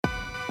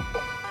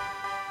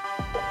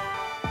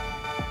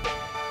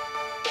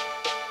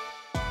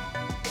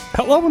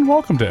Hello and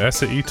welcome to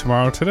SAE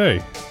Tomorrow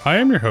Today. I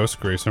am your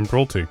host, Grayson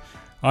Brulte.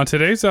 On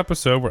today's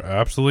episode, we're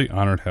absolutely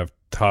honored to have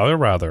Tyler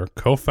Rather,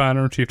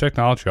 co-founder and chief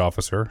technology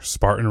officer,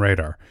 Spartan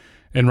Radar,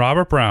 and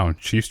Robert Brown,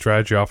 chief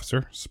strategy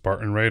officer,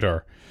 Spartan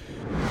Radar.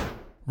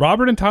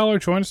 Robert and Tyler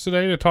join us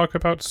today to talk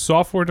about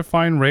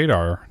software-defined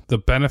radar, the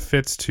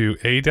benefits to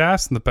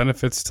ADAS and the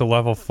benefits to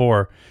Level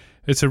 4.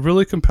 It's a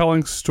really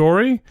compelling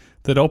story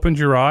that opens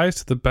your eyes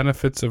to the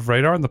benefits of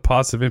radar and the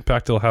positive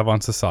impact it'll have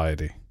on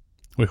society.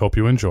 We hope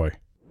you enjoy.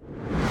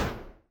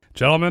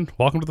 Gentlemen,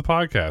 welcome to the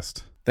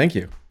podcast. Thank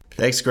you.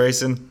 Thanks,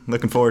 Grayson.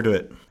 Looking forward to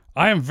it.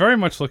 I am very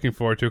much looking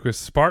forward to it because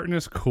Spartan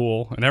is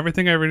cool, and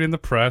everything I read in the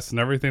press and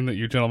everything that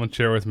you gentlemen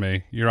share with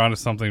me, you're onto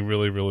something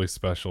really, really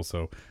special.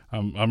 So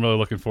I'm really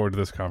looking forward to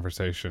this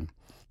conversation.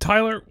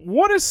 Tyler,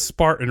 what is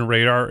Spartan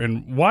Radar,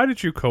 and why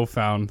did you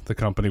co-found the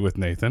company with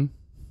Nathan?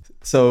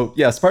 So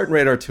yeah, Spartan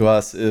Radar to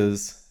us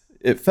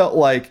it felt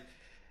like,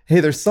 hey,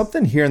 there's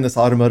something here in this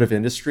automotive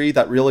industry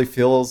that really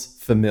feels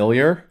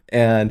familiar.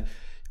 And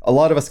a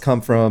lot of us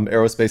come from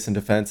aerospace and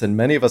defense, and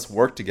many of us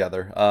work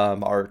together.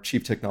 Our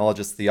chief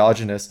technologist,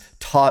 Theogenes,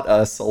 taught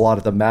us a lot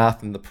of the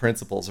math and the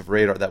principles of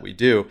radar that we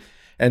do.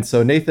 And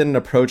so Nathan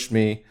approached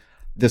me,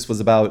 this was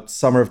about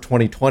summer of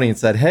 2020, and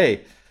said,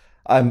 hey,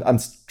 I'm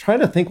trying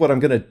to think what I'm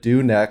going to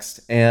do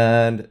next.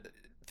 And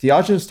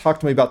Theogenes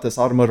talked to me about this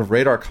automotive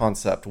radar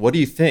concept. What do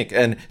you think?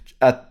 And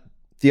at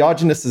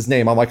Theogenes'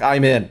 name, I'm like,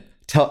 I'm in.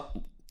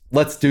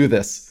 Let's do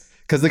this.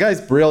 Because the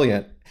guy's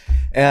brilliant.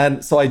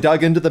 And so I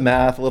dug into the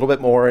math a little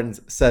bit more and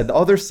said,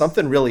 oh, there's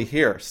something really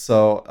here.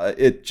 So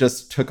it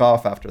just took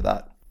off after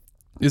that.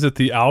 Is it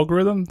the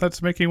algorithm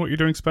that's making what you're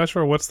doing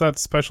special, or what's that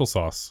special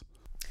sauce?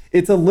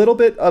 It's a little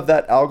bit of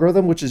that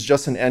algorithm, which is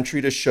just an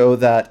entry to show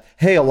that,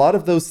 hey, a lot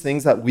of those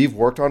things that we've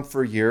worked on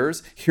for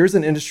years, here's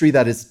an industry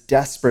that is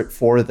desperate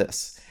for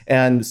this.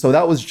 And so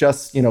that was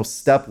just,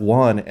 step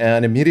one.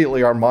 And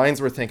immediately our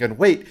minds were thinking,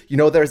 wait,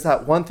 there's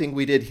that one thing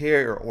we did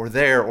here or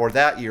there or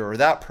that year or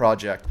that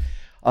project.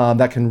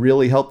 That can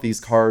really help these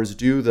cars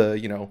do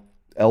the,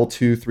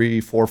 L2,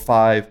 3, 4,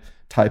 5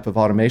 type of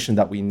automation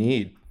that we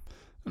need.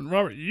 And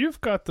Robert, you've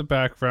got the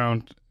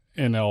background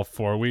in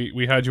L4.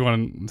 We had you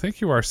on, I think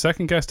you were our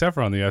second guest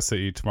ever on the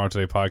SAE Tomorrow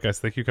Today podcast.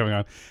 Thank you for coming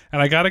on.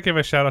 And I got to give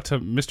a shout out to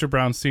Mr.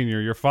 Brown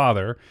Sr., your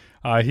father.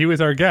 He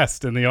was our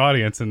guest in the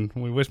audience, and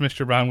we wish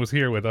Mr. Brown was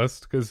here with us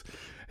because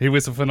he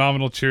was a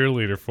phenomenal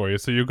cheerleader for you.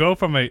 So you go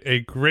from a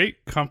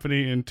great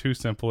company in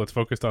TuSimple. It's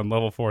focused on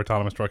Level 4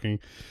 autonomous trucking.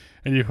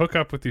 And you hook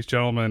up with these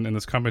gentlemen in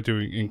this company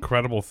doing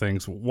incredible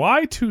things.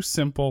 Why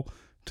TuSimple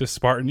to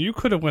Spartan? You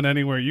could have went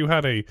anywhere. You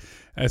had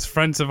as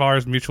friends of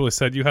ours mutually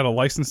said, you had a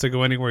license to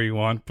go anywhere you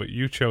want, but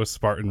you chose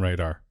Spartan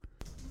Radar.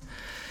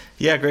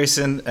 Yeah,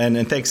 Grayson,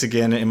 and thanks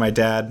again. And my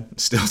dad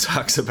still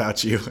talks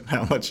about you and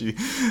how much he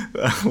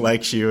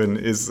likes you and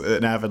is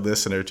an avid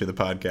listener to the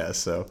podcast.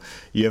 So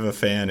you have a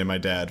fan in my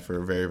dad for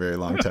a very, very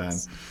long time.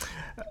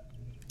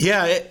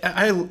 Yeah,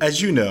 I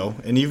as you know,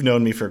 and you've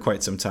known me for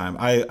quite some time,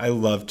 I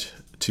loved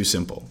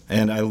TuSimple,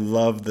 and I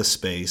love the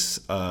space.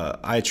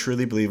 I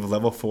truly believe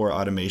Level 4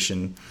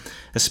 automation,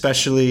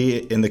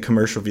 especially in the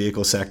commercial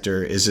vehicle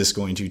sector, is just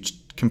going to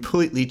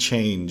completely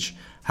change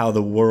how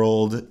the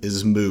world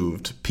is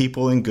moved.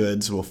 People and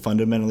goods will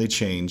fundamentally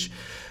change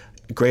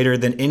greater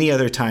than any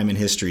other time in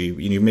history.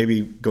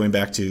 Maybe going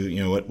back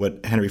to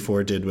what Henry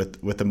Ford did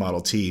with the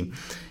Model T,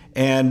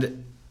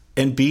 and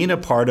being a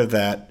part of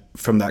that.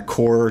 From that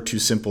core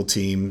TuSimple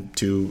team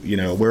to,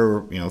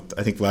 we're,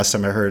 I think last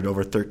time I heard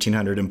over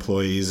 1,300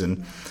 employees,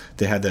 and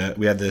we had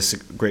this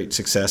great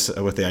success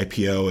with the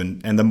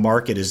IPO, and the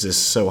market is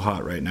just so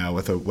hot right now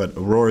with what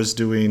Aurora's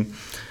doing,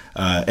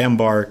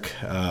 Embark,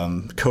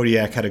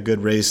 Kodiak had a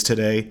good raise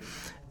today.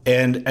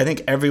 And I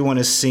think everyone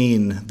has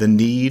seen the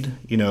need,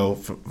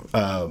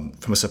 from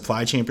a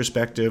supply chain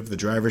perspective, the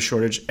driver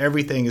shortage,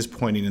 everything is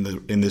pointing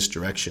in this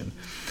direction.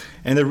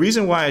 And the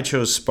reason why I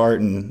chose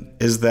Spartan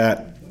is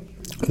that,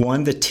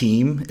 one, the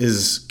team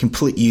is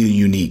completely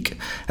unique.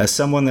 As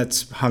someone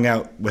that's hung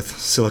out with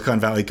Silicon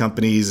Valley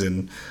companies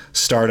and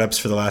startups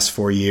for the last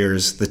 4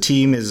 years, the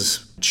team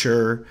is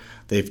mature.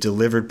 They've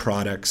delivered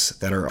products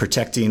that are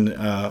protecting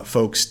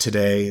folks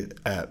today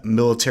at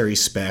military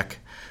spec.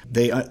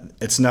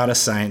 It's not a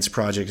science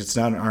project. It's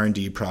not an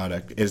R&D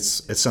product.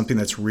 It's something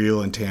that's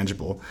real and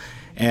tangible.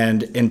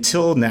 And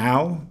until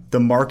now, the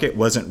market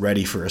wasn't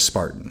ready for a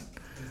Spartan.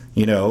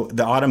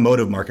 The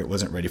automotive market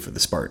wasn't ready for the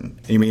Spartan.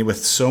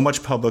 With so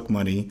much public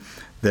money,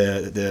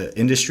 the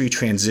industry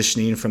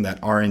transitioning from that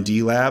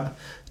R&D lab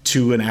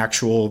to an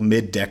actual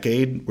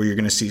mid-decade where you're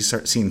going to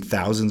start seeing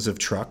thousands of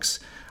trucks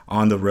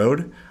on the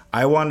road,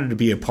 I wanted to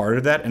be a part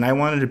of that, and I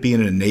wanted to be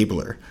an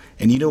enabler.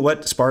 And you know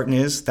what Spartan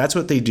is? That's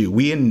what they do.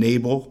 We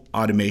enable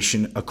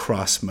automation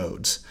across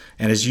modes.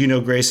 And as you know,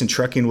 Grayson,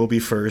 trucking will be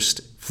first,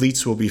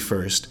 fleets will be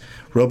first,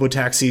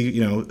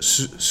 robotaxi,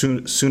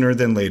 sooner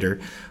than later.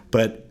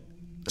 But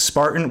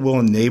Spartan will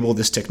enable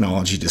this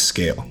technology to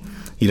scale.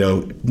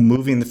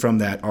 Moving from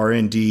that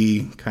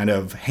R&D kind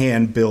of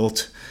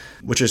hand-built,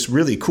 which is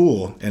really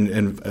cool,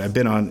 and I've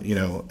been on,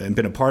 and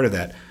been a part of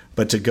that.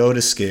 But to go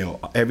to scale,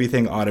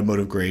 everything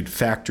automotive grade,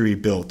 factory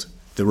built,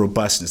 the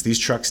robustness, these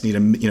trucks need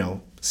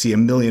see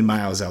 1 million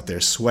miles out there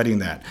sweating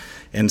that.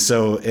 And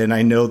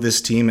I know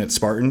this team at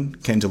Spartan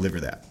can deliver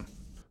that.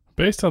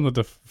 Based on the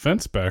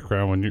defense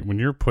background, when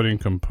you're putting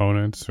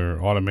components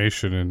or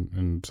automation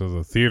into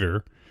the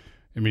theater,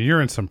 I mean,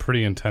 you're in some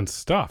pretty intense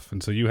stuff.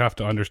 And so you have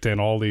to understand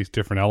all these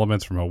different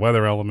elements, from a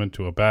weather element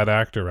to a bad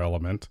actor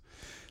element.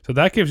 So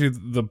that gives you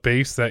the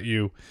base that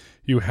you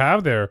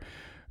have there.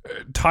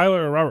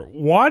 Tyler or Robert,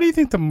 why do you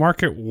think the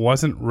market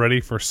wasn't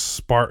ready for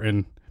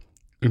Spartan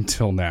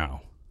until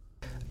now?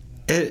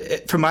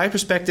 From my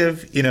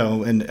perspective,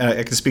 and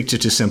I can speak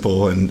to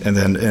Simple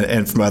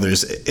and from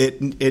others,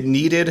 it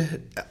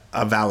needed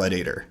a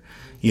validator,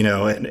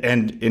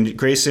 and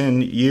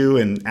Grayson, you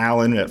and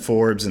Alan at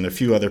Forbes and a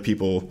few other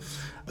people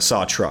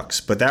saw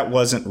trucks, but that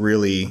wasn't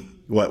really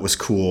what was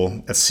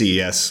cool at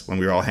CES when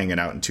we were all hanging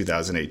out in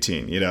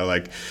 2018.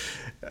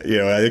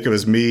 I think it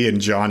was me and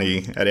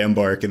Johnny at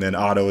Embark, and then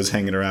Otto was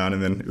hanging around,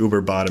 and then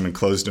Uber bought him and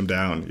closed him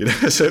down.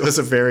 So it was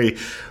a very,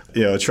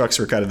 trucks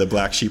were kind of the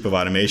black sheep of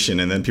automation,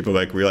 and then people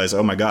realize,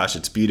 oh my gosh,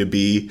 it's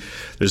B2B.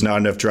 There's not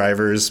enough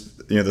drivers.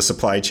 The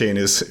supply chain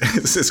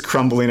is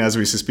crumbling as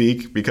we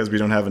speak because we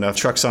don't have enough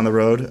trucks on the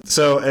road.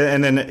 So,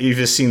 and then you've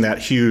just seen that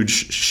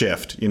huge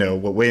shift.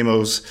 What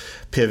Waymo's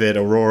pivot,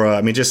 Aurora.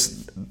 I mean,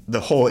 just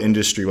the whole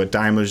industry. What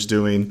Daimler's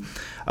doing.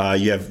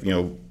 You have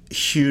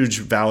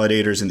huge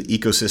validators in the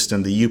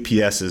ecosystem, the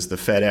UPSs, the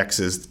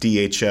FedExes,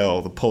 the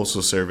DHL, the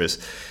Postal Service.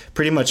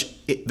 Pretty much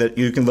that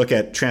you can look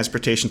at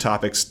Transportation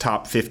Topics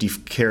top 50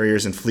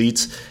 carriers and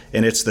fleets,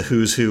 and it's the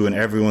who's who, and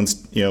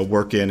everyone's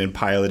working and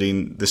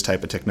piloting this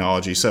type of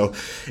technology. So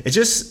it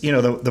just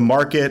the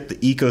market, the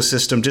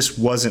ecosystem just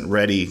wasn't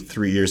ready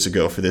 3 years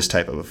ago for this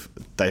type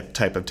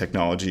of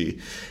technology,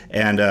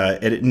 and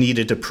it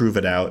needed to prove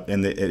it out,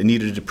 and it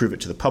needed to prove it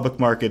to the public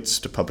markets,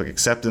 to public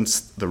acceptance,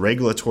 the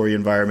regulatory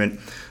environment.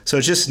 So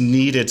it just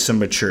needed some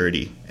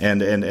maturity,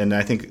 and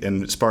I think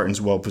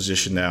Spartan's well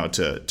positioned now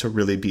to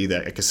really be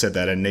that, like I said,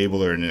 that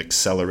enabler and an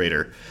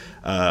accelerator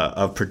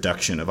of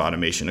production of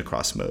automation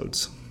across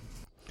modes.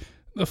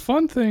 The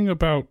fun thing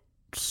about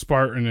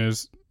Spartan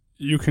is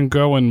you can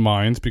go in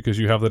mines because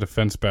you have the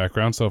defense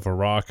background. So if a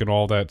rock and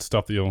all that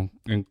stuff that you'll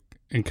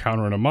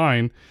encounter in a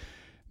mine,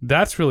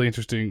 that's really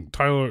interesting.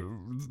 Tyler,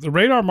 the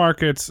radar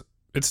markets,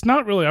 it's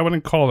not really, I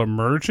wouldn't call it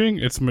emerging.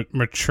 It's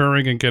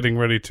maturing and getting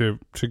ready to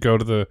go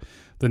to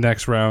the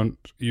next round.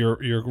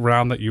 Your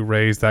round that you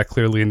raised, that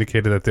clearly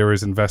indicated that there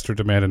is investor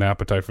demand and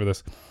appetite for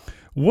this.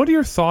 What are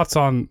your thoughts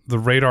on the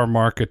radar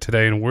market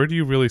today, and where do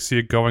you really see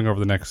it going over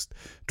the next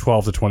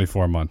 12 to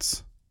 24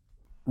 months?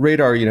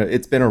 Radar,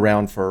 it's been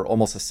around for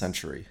almost a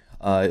century.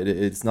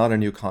 It's not a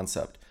new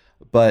concept,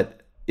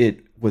 but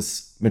it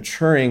was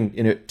maturing,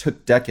 and it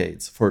took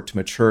decades for it to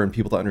mature and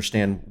people to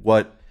understand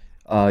what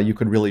you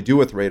could really do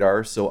with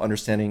radar. So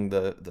understanding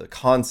the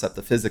concept,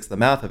 the physics, the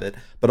math of it,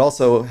 but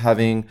also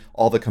having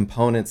all the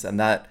components and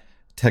that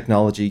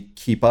technology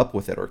keep up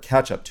with it or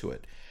catch up to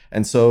it.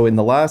 And so in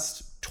the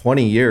last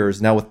 20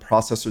 years, now with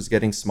processors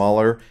getting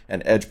smaller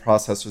and edge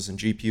processors and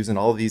GPUs and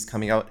all of these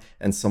coming out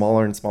and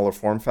smaller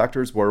form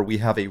factors, where we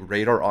have a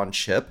radar on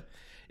chip,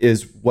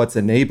 is what's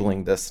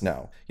enabling this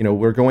now.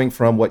 We're going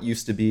from what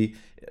used to be,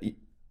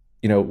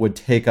 would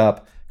take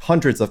up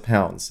hundreds of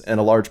pounds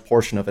and a large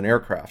portion of an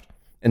aircraft,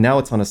 and now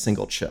it's on a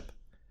single chip.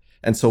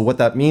 And so what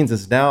that means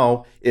is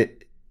now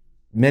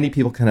many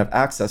people can have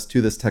access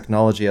to this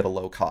technology at a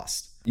low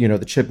cost.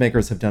 The chip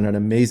makers have done an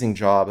amazing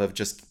job of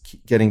just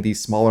getting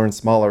these smaller and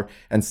smaller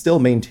and still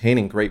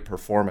maintaining great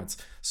performance.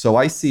 So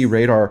I see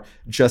radar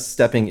just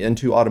stepping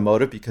into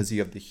automotive because you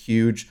have the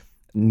huge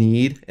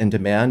need and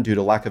demand due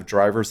to lack of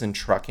drivers in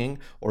trucking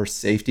or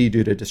safety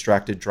due to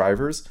distracted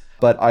drivers.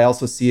 But I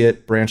also see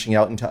it branching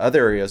out into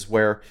other areas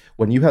where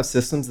when you have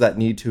systems that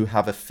need to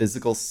have a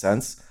physical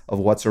sense of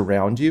what's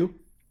around you,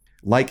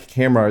 like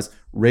cameras,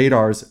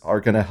 radars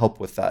are going to help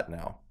with that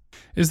now.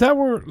 Is that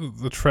where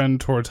the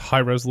trend towards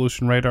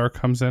high-resolution radar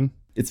comes in?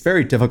 It's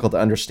very difficult to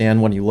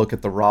understand when you look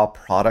at the raw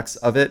products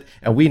of it,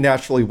 and we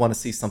naturally want to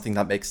see something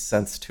that makes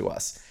sense to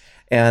us.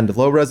 And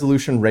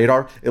low-resolution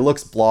radar, it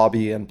looks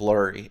blobby and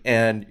blurry.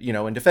 And,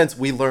 in defense,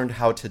 we learned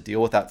how to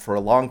deal with that for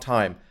a long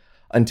time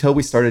until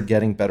we started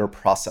getting better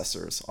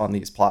processors on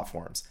these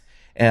platforms.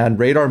 And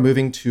radar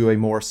moving to a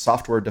more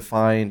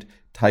software-defined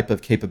type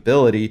of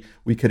capability,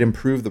 we could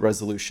improve the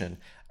resolution,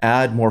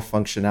 add more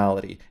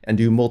functionality, and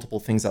do multiple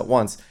things at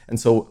once. And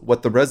so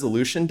what the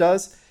resolution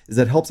does is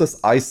it helps us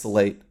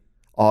isolate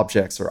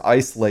objects or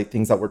isolate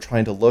things that we're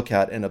trying to look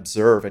at and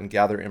observe and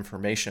gather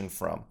information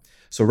from.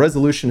 So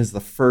resolution is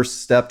the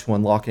first step to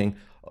unlocking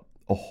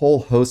a whole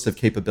host of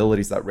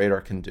capabilities that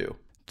radar can do.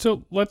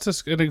 So let's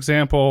just an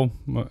example,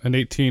 an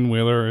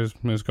 18-wheeler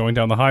is going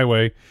down the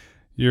highway.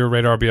 Your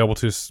radar will be able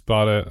to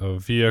spot a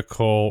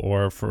vehicle,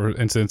 or for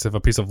instance, if a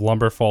piece of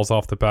lumber falls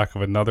off the back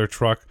of another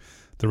truck,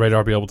 the radar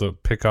will be able to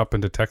pick up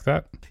and detect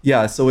that?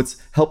 Yeah, so it's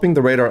helping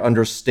the radar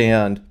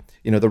understand,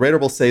 the radar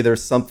will say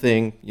there's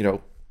something,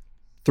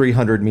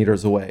 300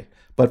 meters away.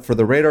 But for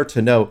the radar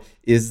to know,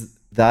 is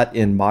that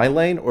in my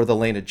lane or the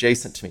lane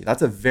adjacent to me?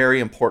 That's a very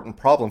important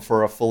problem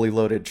for a fully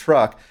loaded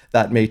truck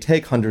that may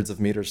take hundreds of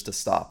meters to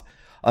stop.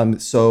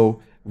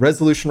 So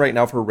resolution right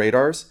now for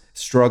radars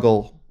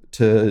struggle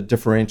to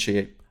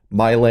differentiate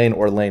my lane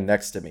or lane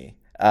next to me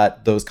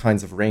at those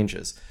kinds of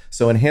ranges.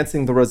 So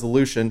enhancing the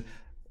resolution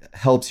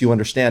helps you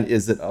understand,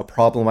 is it a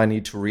problem I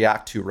need to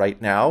react to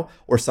right now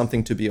or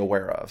something to be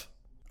aware of?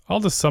 I'll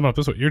just sum up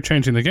this way. You're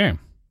changing the game.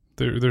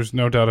 There's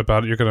no doubt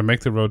about it. You're going to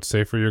make the road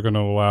safer. You're going to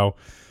allow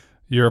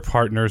your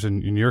partners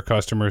and your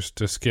customers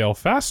to scale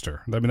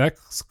faster. I mean,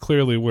 that's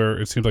clearly where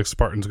it seems like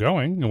Spartan's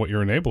going and what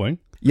you're enabling.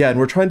 Yeah, and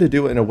we're trying to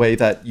do it in a way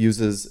that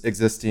uses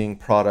existing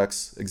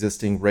products,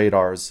 existing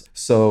radars,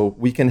 so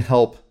we can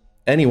help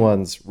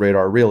anyone's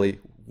radar, really.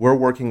 We're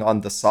working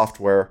on the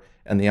software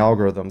and the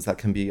algorithms that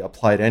can be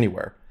applied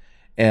anywhere.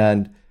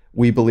 And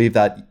we believe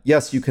that,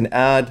 yes, you can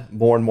add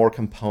more and more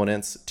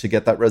components to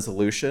get that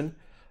resolution,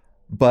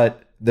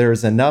 but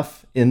there's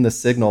enough in the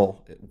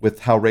signal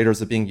with how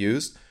radars are being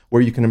used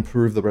where you can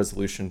improve the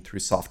resolution through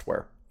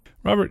software.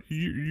 Robert,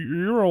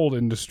 your old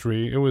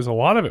industry, a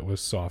lot of it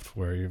was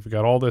software. You've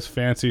got all this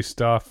fancy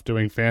stuff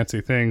doing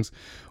fancy things.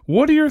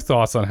 What are your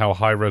thoughts on how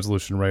high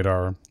resolution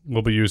radar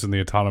will be used in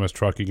the autonomous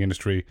trucking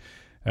industry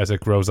as it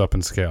grows up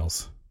and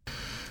scales?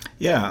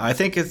 Yeah, I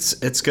think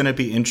it's going to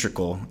be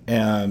integral.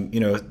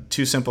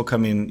 Too Simple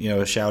coming,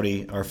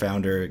 Shouty, our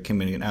founder,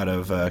 coming out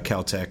of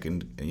Caltech,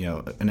 and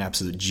an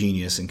absolute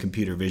genius in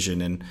computer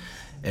vision, and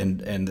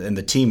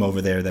the team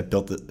over there that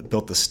built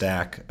the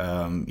stack.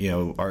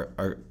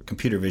 Our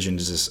computer vision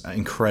is just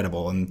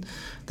incredible, and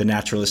the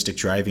naturalistic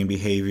driving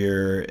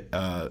behavior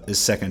is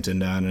second to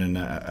none. And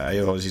I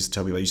always used to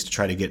tell people, I used to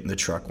try to get in the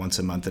truck once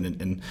a month,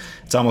 and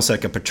it's almost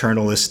like a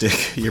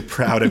paternalistic. You're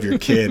proud of your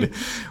kid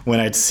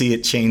when I'd see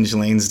it change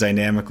lanes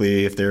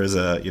dynamically. If there was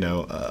a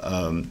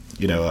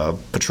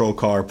patrol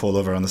car pulled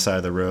over on the side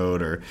of the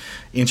road, or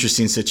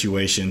interesting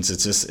situations,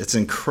 it's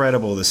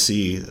incredible to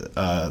see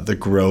the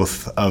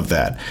growth of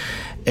that.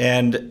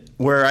 And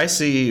where I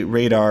see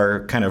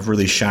radar kind of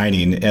really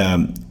shining,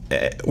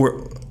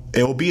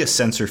 it will be a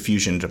sensor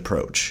fusion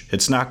approach.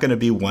 It's not going to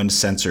be one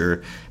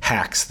sensor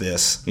hacks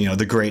this,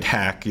 the great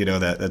hack,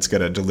 that's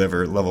going to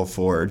deliver level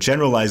 4,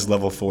 generalized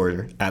level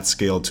 4 at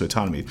scale to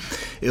autonomy.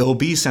 It will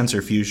be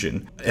sensor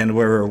fusion. And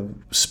where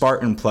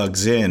Spartan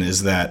plugs in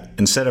is that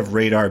instead of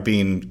radar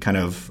being kind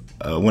of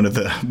one of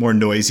the more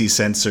noisy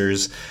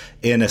sensors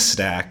in a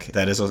stack,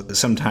 that is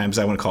sometimes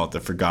I want to call it the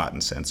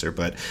forgotten sensor,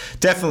 but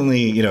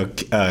definitely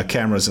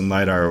cameras and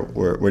LiDAR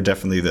were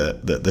definitely the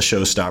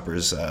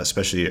showstoppers,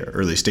 especially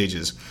early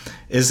stages,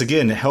 is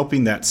again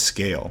helping that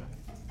scale.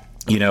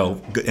 In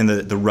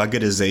the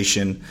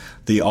ruggedization,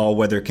 the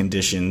all-weather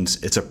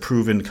conditions, it's a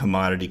proven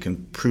commodity,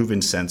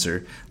 proven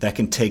sensor that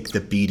can take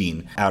the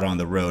beating out on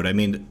the road. I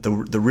mean,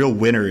 the real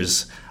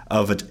winners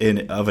of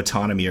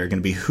autonomy are going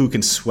to be who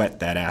can sweat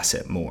that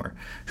asset more,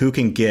 who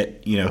can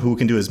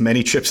do as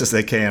many trips as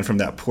they can from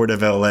that port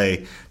of LA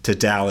to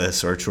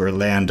Dallas or to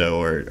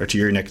Orlando or to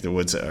your neck of the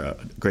woods,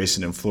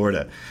 Grayson, in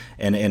Florida,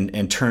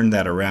 and turn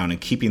that around and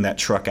keeping that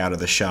truck out of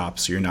the shop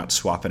so you're not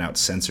swapping out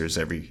sensors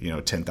every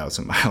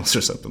 10,000 miles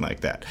or something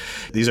like that.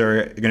 These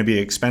are going to be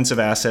expensive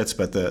assets,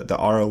 but the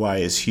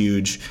ROI is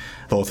huge,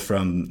 both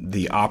from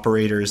the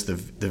operators, the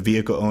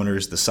vehicle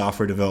owners, the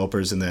software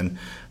developers, and then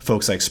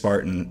folks like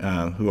Spartan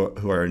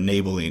who are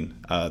enabling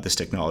this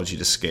technology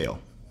to scale.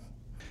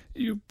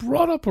 You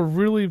brought up a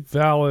really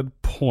valid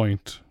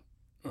point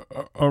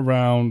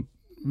around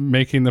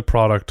making the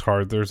product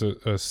hard. There's a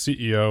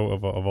CEO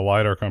of a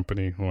LiDAR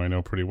company who I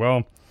know pretty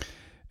well,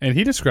 and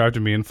he described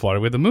to me in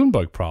Florida we had the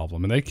moonbug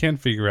problem, and they can't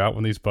figure out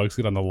when these bugs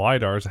get on the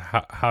LiDARs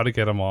how to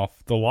get them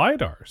off the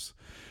LiDARs.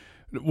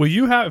 Will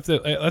you have,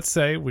 let's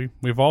say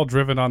we've all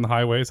driven on the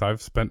highways.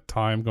 I've spent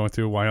time going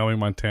through Wyoming,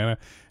 Montana,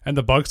 and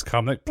the bugs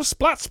come, like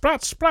splat,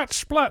 splat, splat,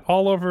 splat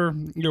all over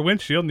your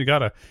windshield,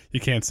 and you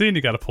can't see, and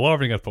you got to pull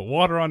over, and you got to put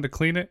water on to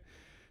clean it.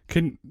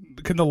 Can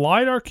the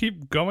LiDAR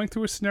keep going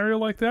through a scenario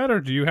like that,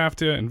 or do you have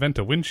to invent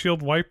a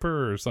windshield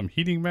wiper or some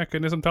heating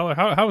mechanism?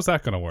 How is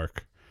that going to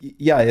work?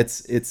 Yeah,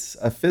 it's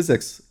a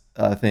physics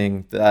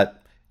thing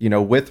that,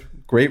 with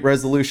great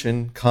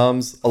resolution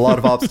comes a lot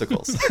of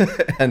obstacles.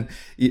 And,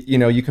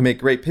 you can make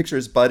great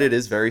pictures, but it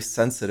is very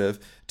sensitive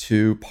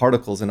to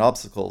particles and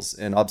obstacles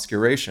and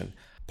obscuration.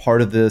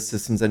 Part of the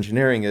systems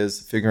engineering is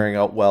figuring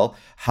out, well,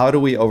 how do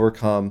we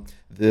overcome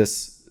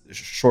this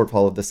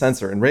shortfall of the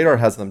sensor? And radar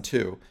has them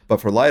too. But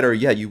for LiDAR,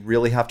 you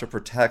really have to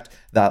protect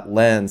that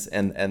lens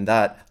and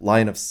that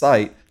line of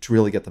sight to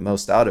really get the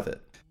most out of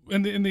it.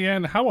 In the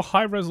end, how a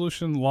high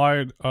resolution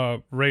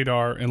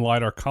radar and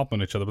LiDAR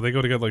complement each other? But they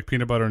go together like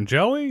peanut butter and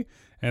jelly,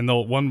 and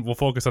one will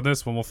focus on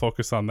this, one will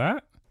focus on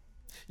that?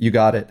 You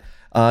got it.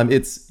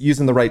 It's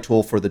using the right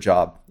tool for the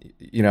job.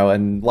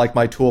 And like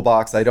my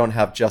toolbox, I don't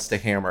have just a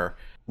hammer.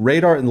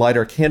 Radar and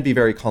LiDAR can be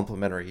very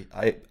complementary.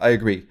 I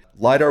agree.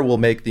 LiDAR will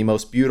make the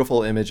most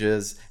beautiful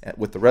images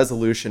with the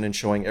resolution and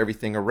showing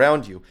everything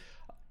around you.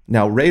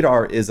 Now,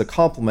 radar is a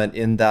complement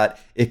in that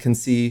it can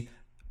see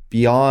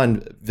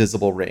beyond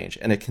visible range,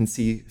 and it can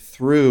see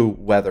through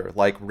weather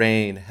like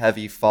rain,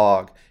 heavy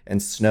fog,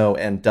 and snow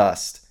and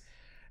dust.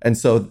 And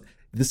so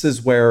this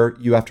is where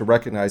you have to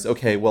recognize,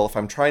 okay, well, if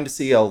I'm trying to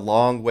see a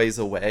long ways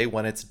away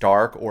when it's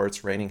dark or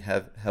it's raining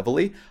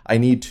heavily, I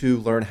need to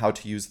learn how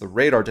to use the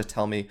radar to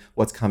tell me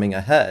what's coming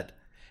ahead.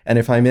 And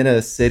if I'm in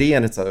a city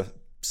and it's a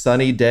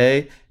sunny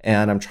day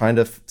and I'm trying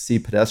to see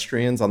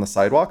pedestrians on the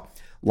sidewalk,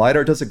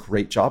 LiDAR does a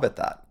great job at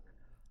that.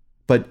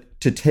 But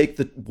to take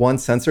the one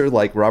sensor,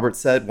 like Robert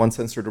said, one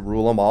sensor to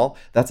rule them all,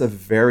 that's a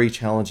very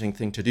challenging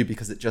thing to do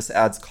because it just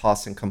adds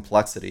cost and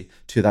complexity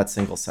to that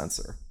single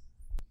sensor.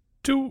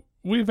 Do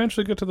we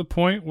eventually get to the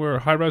point where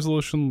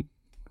high-resolution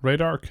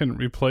radar can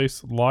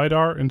replace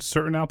LiDAR in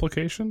certain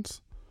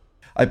applications?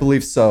 I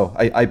believe so.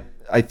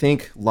 I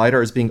think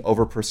LiDAR is being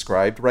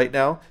overprescribed right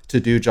now to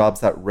do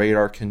jobs that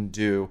radar can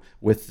do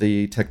with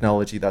the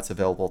technology that's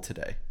available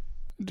today.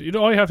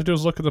 All you have to do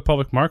is look at the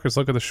public markets,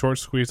 look at the short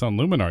squeeze on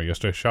Luminar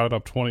yesterday. Shot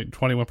up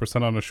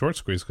 21% on the short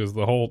squeeze because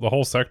the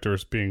whole sector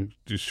is being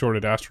just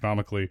shorted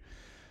astronomically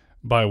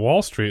by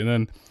Wall Street. And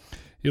then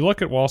you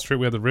look at Wall Street,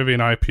 we had the Rivian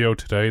IPO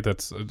today.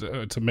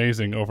 It's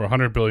amazing, over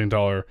 $100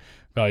 billion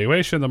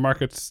valuation. The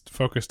market's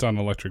focused on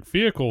electric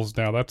vehicles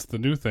now. That's the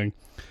new thing.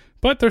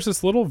 But there's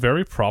this little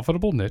very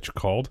profitable niche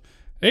called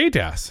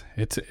ADAS.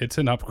 It's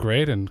an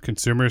upgrade, and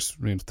consumers,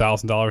 $1,000,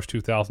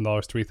 $2,000,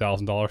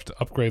 $3,000 to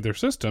upgrade their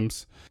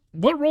systems.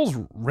 What role's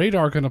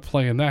radar going to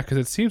play in that? Because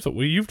it seems that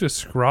what you've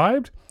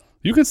described,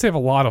 you can save a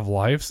lot of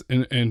lives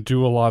and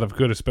do a lot of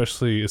good,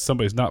 especially if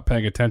somebody's not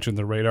paying attention.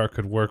 The radar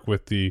could work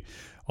with the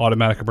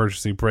automatic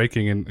emergency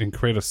braking and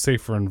create a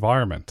safer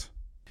environment.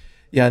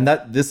 Yeah, and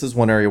this is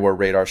one area where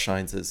radar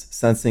shines, is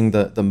sensing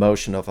the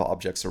motion of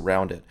objects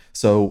around it.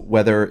 So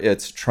whether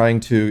it's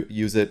trying to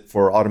use it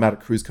for automatic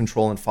cruise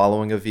control and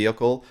following a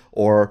vehicle,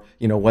 or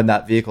when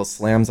that vehicle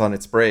slams on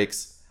its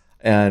brakes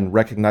and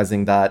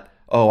recognizing that,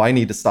 oh, I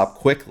need to stop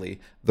quickly,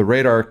 the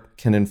radar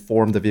can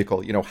inform the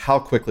vehicle, how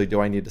quickly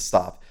do I need to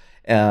stop?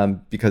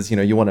 Because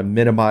you want to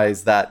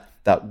minimize that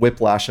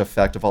whiplash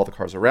effect of all the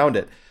cars around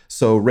it.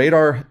 So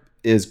radar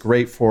is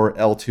great for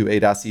L2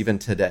 ADAS even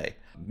today.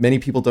 Many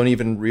people don't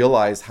even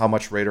realize how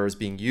much radar is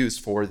being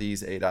used for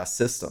these ADAS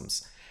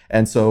systems.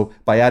 And so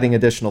by adding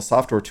additional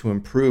software to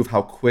improve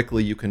how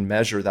quickly you can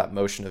measure that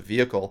motion of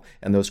vehicle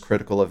and those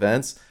critical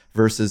events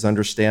versus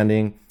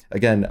understanding,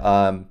 again,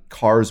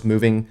 cars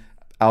moving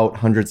out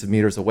hundreds of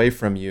meters away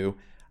from you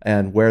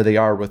and where they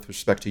are with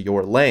respect to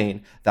your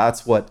lane,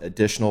 that's what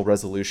additional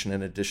resolution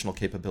and additional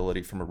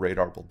capability from a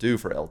radar will do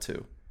for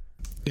L2.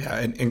 Yeah,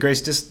 and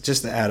Grace,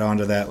 just to add on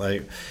to that,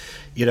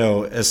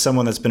 as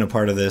someone that's been a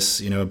part of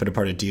this, I've been a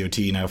part of DOT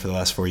now for the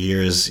last 4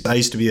 years. I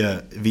used to be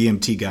a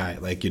VMT guy.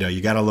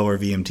 You got to lower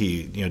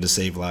VMT, to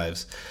save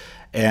lives.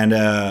 And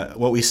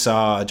what we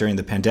saw during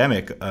the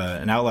pandemic,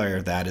 an outlier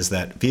of that is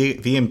that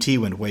VMT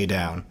went way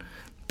down,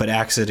 but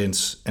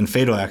accidents and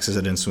fatal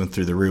accidents went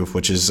through the roof,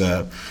 which is,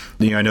 I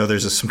know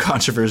there's some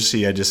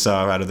controversy I just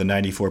saw out of the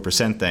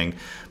 94% thing,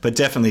 but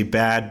definitely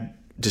bad,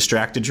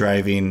 distracted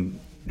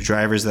driving,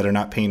 drivers that are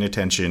not paying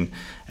attention,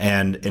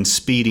 and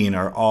speeding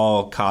are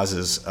all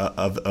causes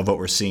of what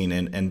we're seeing,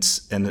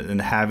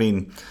 and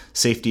having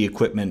safety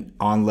equipment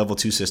on level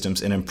 2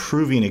 systems and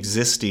improving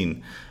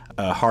existing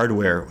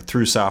hardware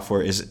through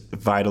software is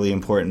vitally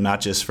important,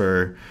 not just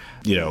for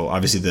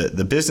obviously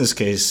the business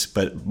case,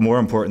 but more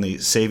importantly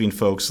saving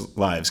folks'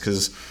 lives.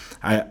 Because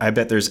I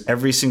bet there's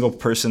every single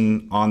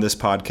person on this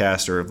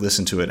podcast or have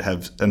listened to it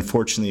have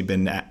unfortunately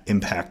been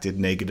impacted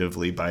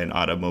negatively by an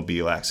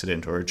automobile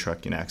accident or a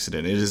trucking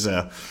accident. It is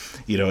a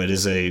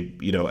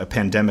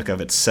pandemic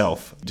of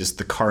itself, just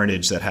the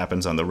carnage that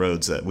happens on the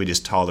roads that we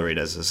just tolerate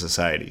as a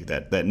society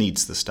that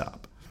needs to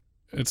stop.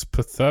 It's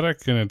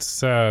pathetic and it's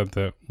sad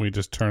that we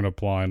just turn a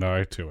blind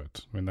eye to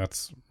it. I mean,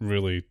 that's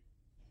really,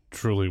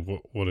 truly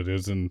what it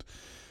is. And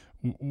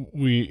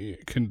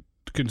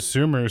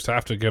consumers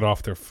have to get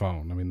off their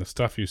phone. I mean, the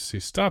stuff you see,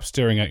 stop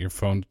staring at your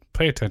phone,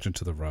 pay attention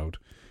to the road.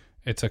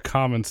 It's a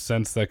common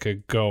sense that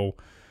could go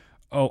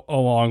a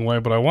long way.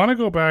 But I want to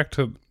go back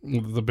to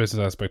the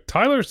business aspect.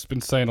 Tyler's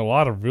been saying a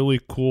lot of really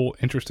cool,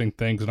 interesting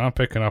things, and I'm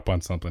picking up on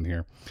something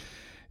here.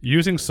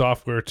 Using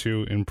software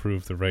to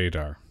improve the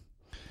radar.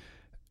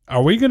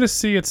 Are we going to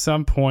see at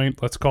some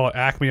point, let's call it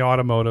Acme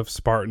Automotive,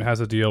 Spartan has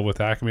a deal with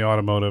Acme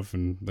Automotive,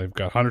 and they've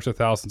got hundreds of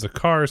thousands of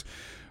cars.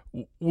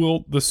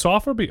 Will the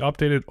software be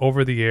updated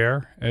over the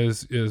air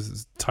as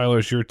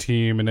Tyler's, your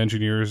team and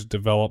engineers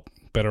develop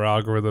better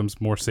algorithms,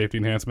 more safety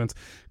enhancements?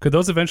 Could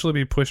those eventually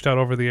be pushed out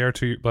over the air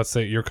to, let's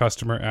say, your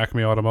customer,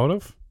 Acme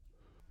Automotive?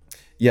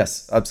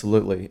 Yes,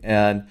 absolutely.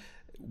 And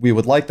we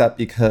would like that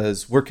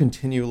because we're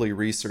continually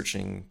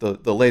researching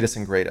the latest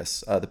and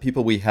greatest. The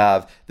people we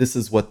have, this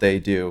is what they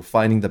do,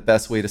 finding the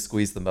best way to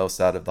squeeze the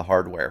most out of the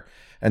hardware.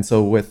 And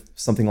so with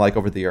something like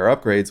over-the-air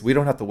upgrades, we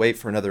don't have to wait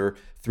for another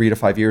 3 to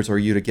 5 years or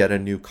you to get a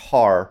new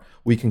car.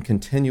 We can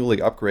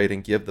continually upgrade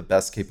and give the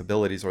best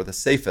capabilities or the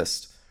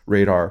safest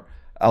radar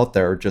out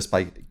there just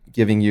by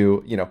giving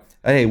you,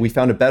 hey, we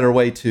found a better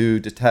way to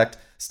detect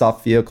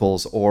stopped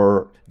vehicles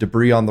or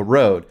debris on the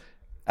road.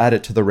 Add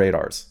it to the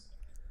radars.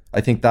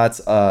 I think that's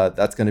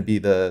going to be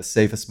the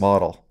safest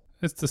model.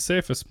 It's the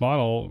safest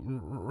model.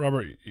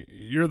 Robert,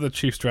 you're the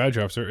chief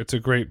strategy officer. It's a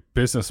great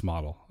business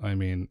model. I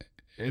mean,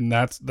 and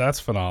that's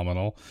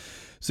phenomenal.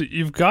 So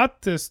you've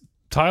got this,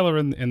 Tyler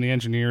and the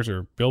engineers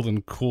are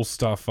building cool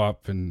stuff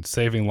up and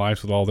saving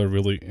lives with all their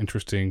really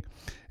interesting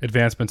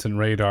advancements in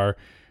radar.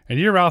 And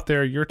you're out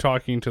there, you're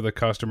talking to the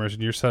customers,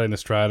 and you're setting the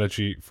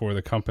strategy for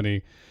the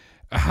company.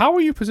 How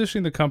are you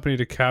positioning the company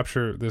to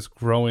capture this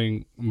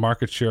growing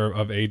market share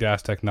of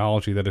ADAS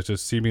technology that has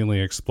just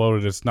seemingly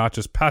exploded? It's not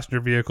just passenger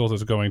vehicles,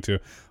 it's going to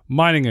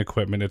mining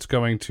equipment, it's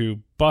going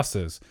to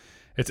buses.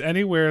 It's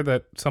anywhere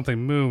that something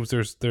moves,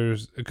 there's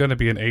going to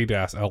be an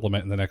ADAS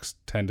element in the next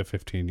 10 to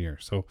 15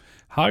 years. So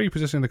how are you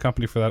positioning the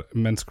company for that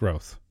immense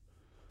growth?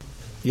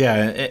 Yeah,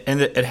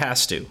 and it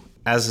has to.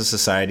 As a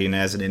society and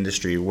as an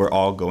industry, we're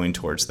all going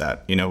towards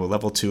that.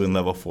 Level 2 and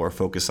level 4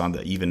 focus on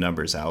the even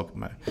numbers.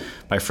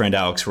 My friend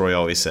Alex Roy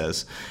always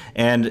says,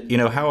 and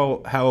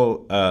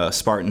how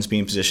Spartan's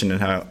being positioned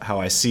and how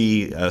I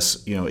see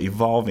us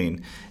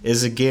evolving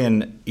is,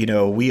 again,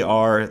 we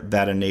are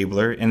that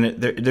enabler, and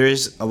there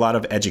is a lot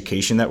of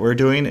education that we're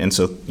doing, and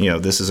so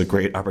this is a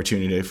great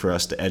opportunity for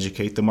us to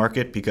educate the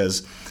market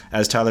because,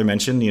 as Tyler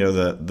mentioned,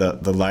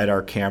 the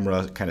LiDAR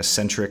camera kind of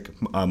centric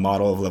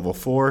model of level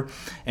 4,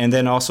 and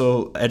then also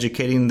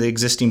educating the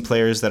existing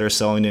players that are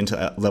selling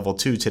into level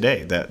 2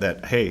 today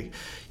that hey,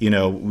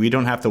 we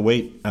don't have to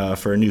wait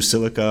for a new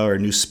silica or a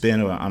new spin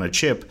on a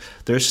chip.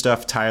 There's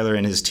stuff Tyler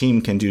and his team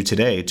can do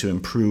today to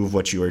improve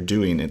what you are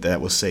doing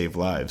that will save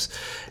lives.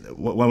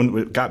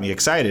 What got me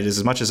excited is,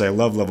 as much as I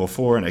love level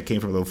 4 and I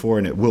came from level 4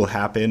 and it will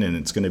happen and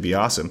it's going to be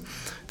awesome,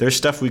 there's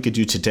stuff we could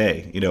do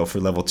today, for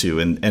level 2.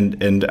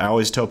 And I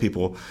always tell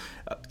people,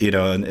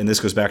 and this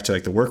goes back to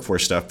like the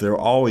workforce stuff, there'll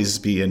always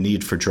be a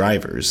need for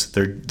drivers.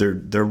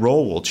 Their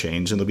role will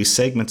change, and there'll be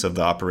segments of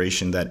the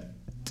operation that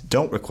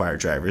don't require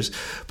drivers,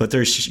 but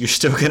you're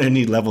still going to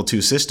need level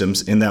 2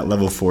 systems in that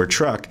level 4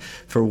 truck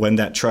for when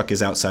that truck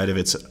is outside of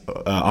its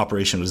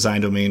operational design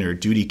domain or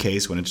duty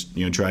case, when it's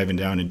driving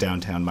down in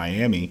downtown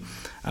Miami,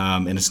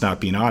 and it's not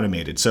being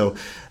automated. So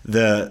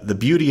the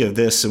beauty of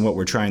this and what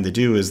we're trying to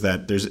do is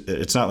that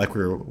it's not like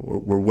we're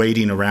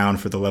waiting around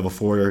for the level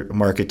 4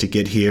 market to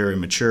get here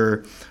and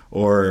mature,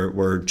 or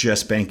we're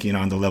just banking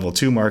on the level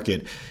 2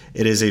 market.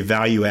 It is a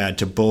value add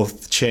to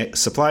both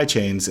supply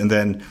chains, and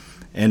then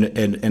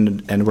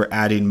and we're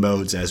adding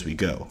modes as we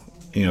go.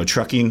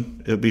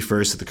 Trucking, it'll be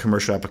first at the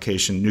commercial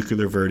application,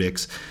 nuclear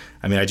verdicts.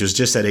 I mean, I was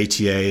just at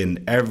ATA,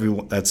 and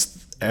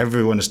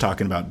everyone is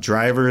talking about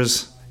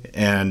drivers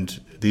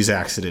and these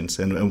accidents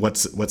and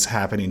what's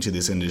happening to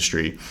this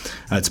industry.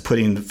 It's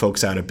putting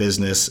folks out of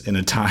business in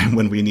a time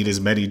when we need as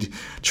many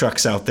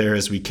trucks out there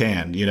as we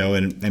can,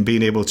 and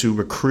being able to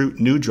recruit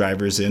new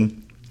drivers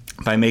in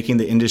by making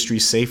the industry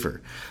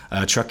safer.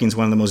 Trucking is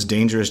one of the most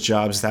dangerous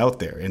jobs out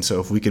there. And so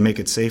if we can make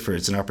it safer,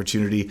 it's an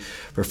opportunity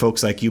for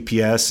folks like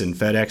UPS and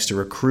FedEx to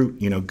recruit,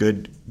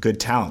 good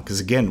talent. Because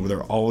again,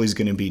 they're always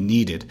going to be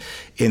needed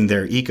in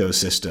their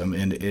ecosystem,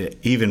 and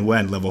even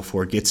when level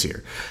 4 gets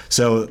here.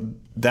 So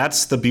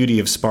that's the beauty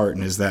of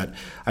Spartan, is that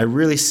I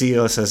really see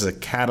us as a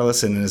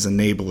catalyst and as an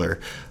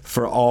enabler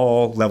for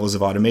all levels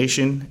of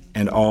automation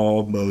and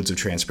all modes of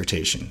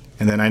transportation.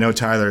 And then I know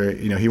Tyler,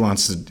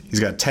 he's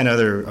got 10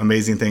 other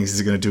amazing things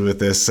he's going to do with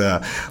this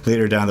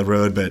later down the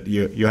road, but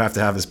you'll have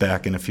to have us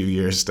back in a few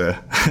years to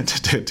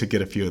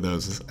get a few of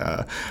those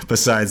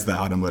besides the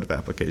automotive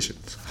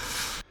applications.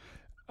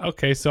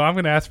 Okay, so I'm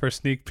going to ask for a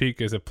sneak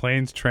peek. Is it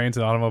planes, trains,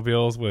 and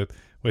automobiles with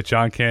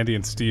John Candy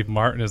and Steve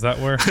Martin? Is that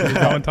where you're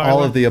going, Tyler?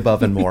 All of the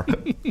above and more.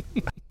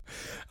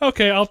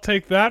 Okay, I'll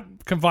take that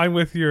combined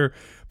with your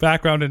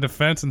background in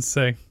defense and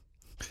say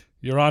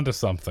you're onto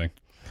something.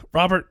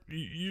 Robert,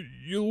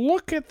 you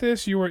look at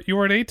this. You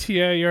were at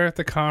ATA. You're at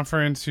the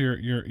conference.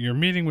 You're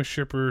meeting with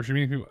shippers. You're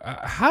meeting people.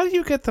 How do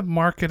you get the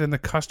market and the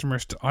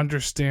customers to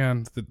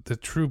understand the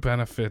true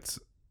benefits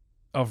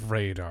of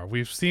radar?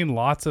 We've seen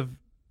lots of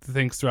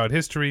things throughout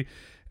history.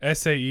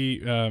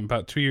 SAE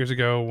about 2 years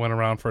ago went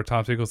around for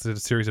Tom Siegels, did a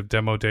series of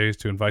demo days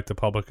to invite the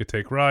public to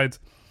take rides.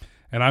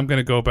 And I'm going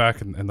to go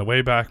back in the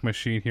Wayback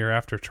Machine here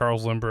after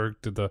Charles Lindbergh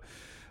did the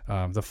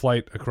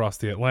flight across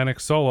the Atlantic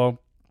solo.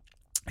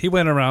 He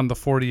went around the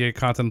 48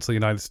 continents of the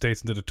United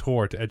States and did a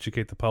tour to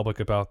educate the public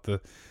about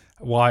the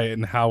why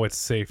and how it's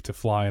safe to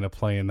fly in a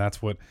plane.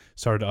 That's what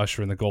started to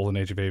usher in the golden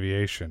age of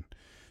aviation.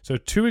 So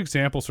 2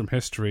 examples from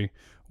history.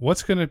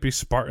 What's going to be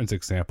Spartan's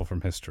example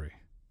from history?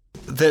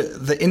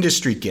 The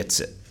industry gets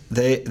it.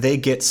 They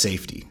get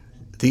safety.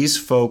 These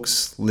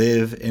folks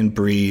live and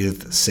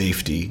breathe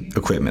safety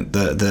equipment.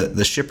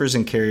 The shippers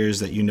and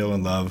carriers that you know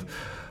and love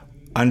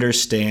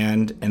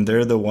understand, and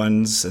they're the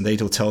ones, and they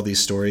will tell these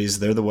stories.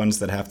 They're the ones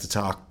that have to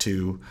talk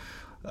to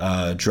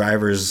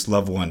drivers'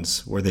 loved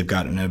ones where they've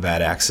gotten in a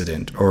bad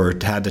accident or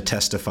had to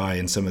testify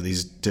in some of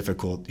these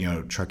difficult,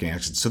 trucking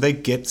accidents. So they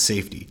get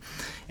safety,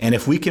 and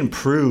if we can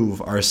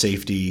prove our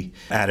safety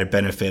added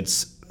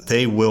benefits,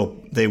 they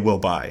will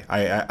buy.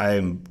 I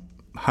am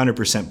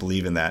 100%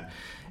 believe in that,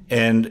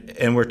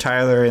 and where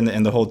Tyler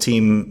and the whole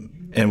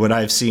team And what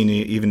I've seen,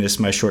 even just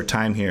my short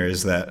time here,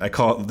 is that I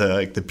call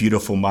it the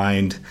beautiful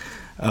mind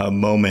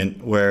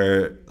moment,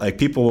 where like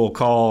people will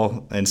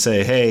call and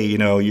say, "Hey,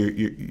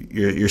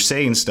 you're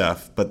saying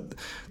stuff," but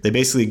they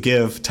basically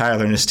give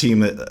Tyler and his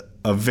team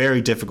a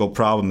very difficult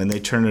problem, and they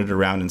turn it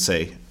around and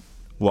say,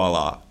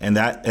 "Voila!" And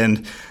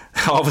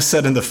all of a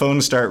sudden the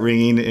phones start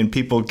ringing and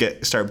people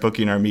start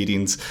booking our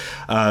meetings.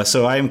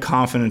 So I am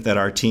confident that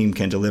our team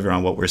can deliver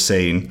on what we're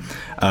saying,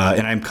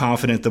 and I'm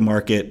confident the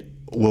market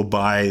will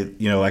buy,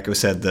 like I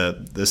said,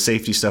 the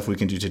safety stuff we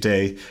can do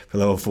today for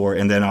level 4.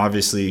 And then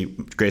obviously,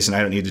 Grayson,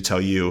 I don't need to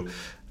tell you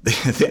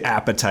the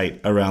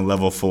appetite around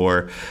level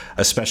 4,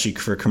 especially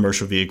for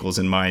commercial vehicles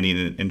and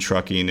mining and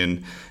trucking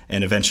and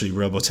eventually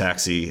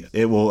robotaxi.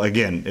 It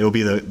will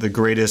be the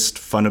greatest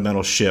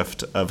fundamental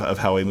shift of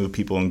how we move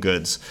people and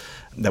goods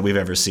that we've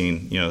ever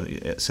seen,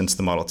 since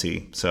the Model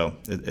T. So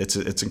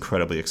it's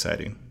incredibly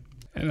exciting.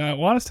 And I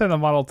want to say the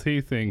Model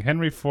T thing.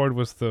 Henry Ford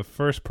was the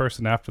first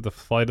person after the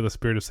flight of the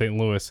Spirit of St.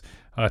 Louis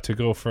to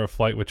go for a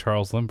flight with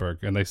Charles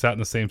Lindbergh. And they sat in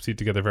the same seat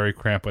together, very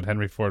cramped, but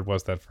Henry Ford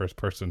was that first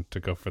person to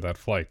go for that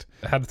flight.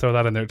 I had to throw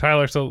that in there.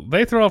 Tyler, so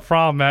they throw a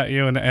problem at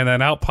you, and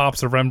then out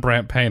pops a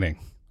Rembrandt painting.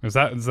 Is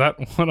that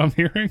what I'm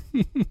hearing?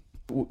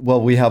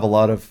 Well, we have a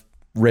lot of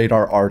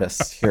radar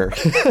artists here,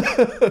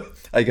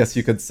 I guess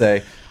you could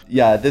say.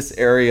 Yeah, this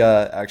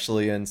area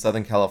actually in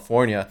Southern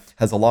California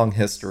has a long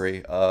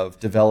history of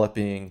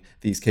developing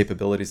these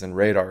capabilities in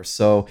radar.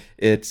 So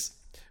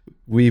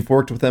we've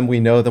worked with them, we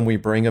know them, we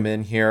bring them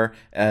in here.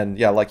 And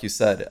yeah, like you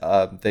said,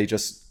 they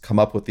just come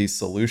up with these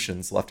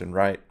solutions left and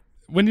right.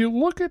 When you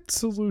look at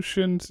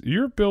solutions,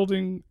 you're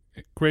building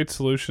great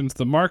solutions.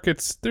 The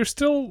markets, there's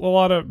still a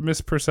lot of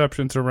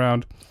misperceptions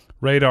around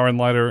radar and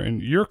LiDAR.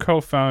 And your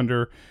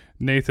co-founder,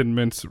 Nathan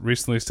Mintz,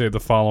 recently stated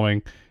the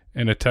following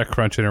in a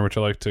TechCrunch interview, which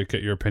I'd like to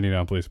get your opinion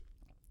on, please.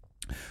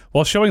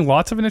 While showing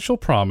lots of initial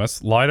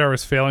promise, LiDAR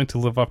is failing to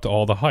live up to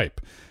all the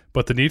hype,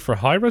 but the need for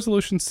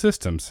high-resolution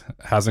systems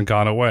hasn't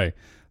gone away.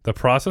 The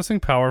processing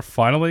power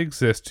finally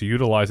exists to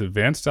utilize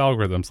advanced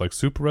algorithms like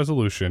super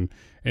resolution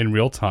in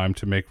real time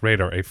to make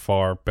radar a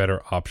far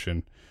better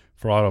option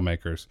for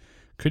automakers.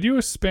 Could you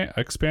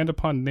expand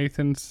upon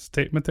Nathan's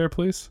statement there,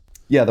 please?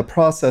 Yeah, the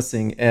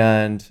processing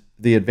and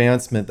the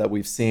advancement that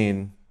we've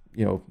seen,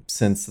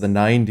 since the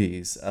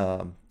 90s,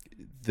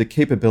 the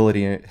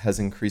capability has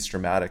increased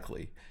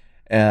dramatically.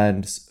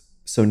 And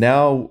so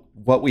now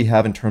what we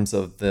have in terms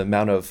of the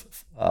amount of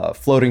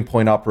floating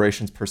point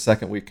operations per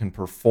second we can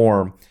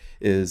perform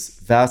is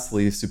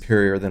vastly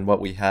superior than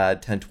what we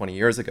had 10, 20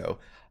 years ago.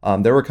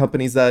 There were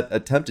companies that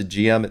attempted,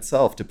 GM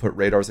itself, to put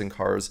radars in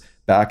cars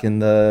back in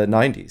the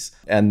 90s.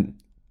 And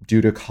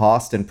due to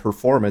cost and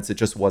performance, it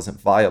just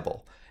wasn't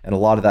viable. And a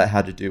lot of that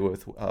had to do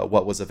with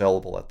what was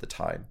available at the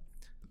time.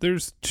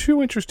 There's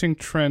two interesting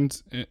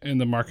trends in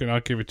the market, and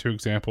I'll give you two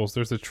examples.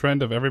 There's a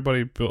trend of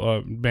everybody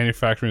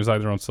manufacturing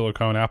design their own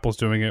silicon. Apple's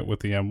doing it with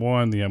the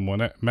M1, the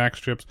M1 Max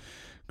chips.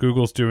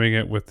 Google's doing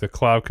it with the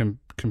cloud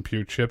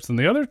compute chips. And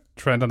the other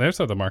trend on the other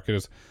side of the market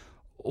is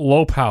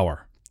low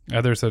power.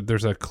 There's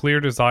a clear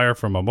desire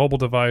from a mobile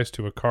device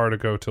to a car to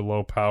go to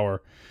low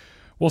power.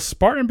 Will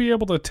Spartan be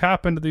able to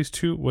tap into these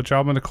two, which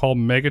I'm going to call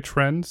mega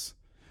trends,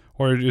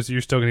 or is you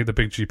still going to need the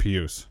big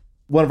GPUs?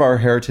 One of our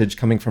heritage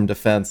coming from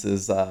defense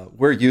is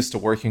we're used to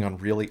working on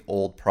really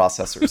old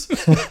processors.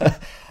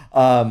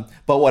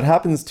 But what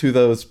happens to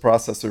those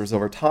processors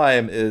over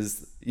time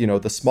is,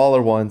 the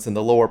smaller ones and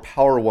the lower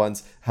power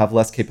ones have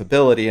less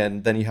capability,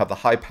 and then you have the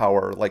high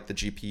power like the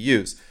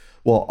GPUs.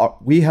 Well,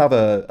 we have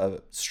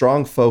a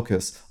strong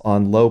focus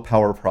on low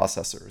power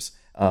processors,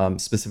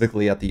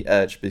 specifically at the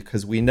edge,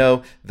 because we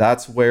know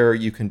that's where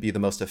you can be the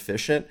most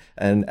efficient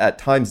and at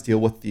times deal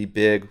with the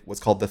big, what's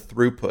called the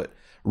throughput.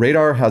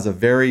 Radar has a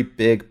very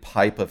big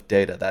pipe of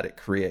data that it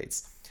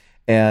creates,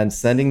 and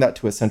sending that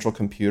to a central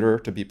computer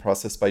to be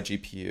processed by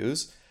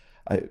GPUs,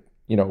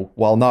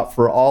 while not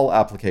for all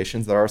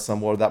applications, there are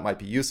some where that might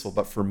be useful,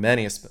 but for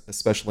many,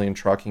 especially in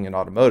trucking and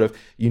automotive,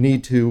 you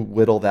need to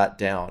whittle that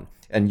down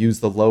and use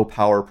the low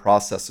power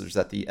processors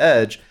at the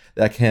edge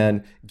that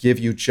can give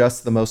you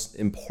just the most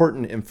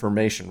important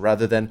information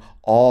rather than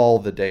all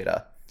the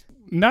data.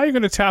 Now you're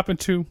going to tap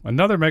into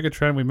another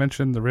megatrend. We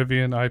mentioned the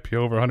Rivian IPO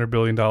over $100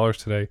 billion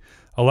today.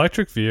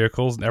 Electric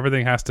vehicles, and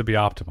everything has to be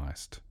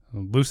optimized.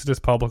 Lucid has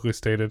publicly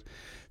stated.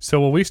 So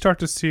will we start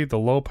to see the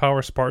low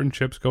power Spartan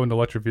chips go into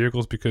electric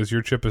vehicles because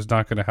your chip is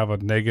not going to have a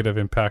negative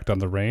impact on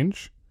the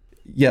range?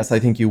 Yes, I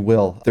think you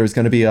will. There's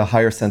going to be a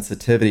higher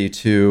sensitivity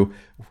to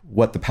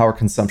what the power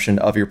consumption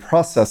of your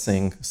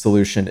processing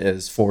solution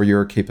is for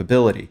your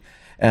capability.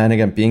 And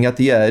again, being at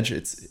the edge,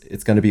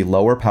 it's going to be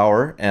lower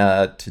power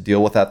to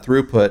deal with that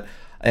throughput,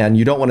 and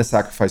you don't want to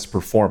sacrifice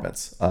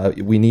performance.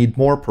 We need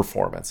more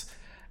performance.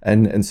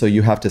 And so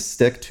you have to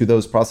stick to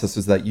those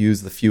processors that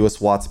use the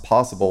fewest watts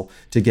possible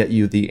to get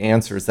you the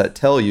answers that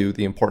tell you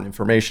the important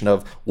information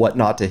of what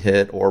not to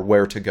hit or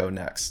where to go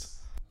next.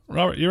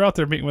 Robert, you're out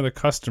there meeting with a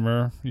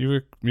customer.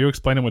 You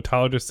explain them what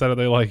Tyler just said. Are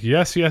they like,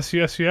 yes, yes,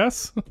 yes,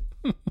 yes?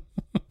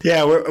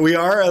 Yeah, we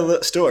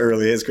are still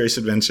early. As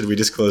Grayson mentioned, we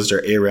just closed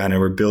our A round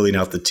and we're building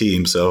out the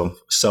team. So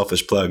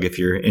selfish plug, if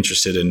you're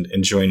interested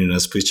in joining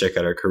us, please check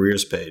out our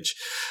careers page.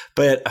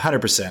 But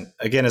 100%,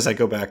 again, as I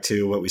go back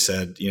to what we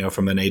said,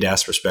 from an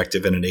ADAS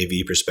perspective and an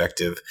AV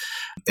perspective,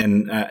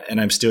 and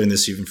I'm stealing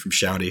this even from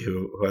Shouty,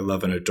 who I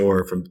love and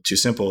adore from Too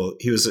Simple.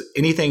 He was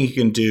anything you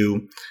can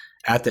do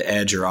at the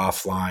edge or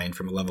offline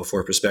from a level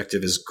 4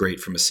 perspective is great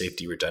from a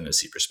safety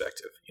redundancy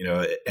perspective,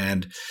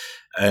 and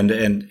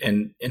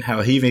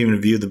how he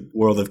even viewed the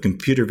world of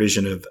computer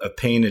vision of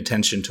paying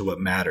attention to what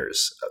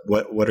matters.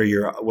 Who are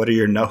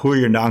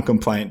your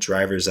non-compliant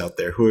drivers out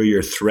there? Who are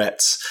your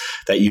threats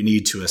that you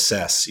need to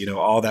assess?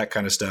 All that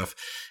kind of stuff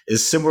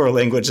is similar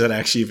language that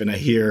actually even I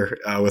hear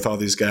with all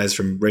these guys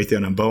from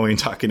Raytheon and Boeing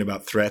talking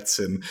about threats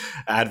and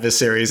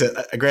adversaries.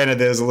 Granted,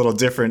 there's a little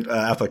different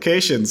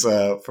applications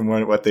from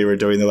what they were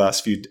doing the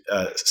last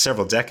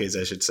several decades,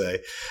 I should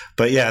say.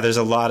 But yeah, there's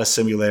a lot of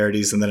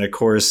similarities. And then of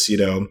course,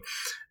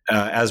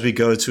 as we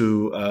go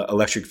to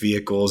electric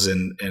vehicles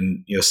and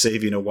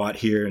saving a watt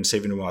here and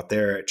saving a watt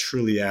there, it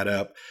truly add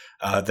up.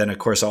 Then, of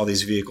course, all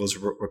these vehicles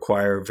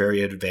require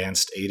very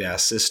advanced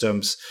ADAS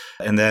systems.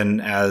 And then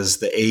as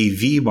the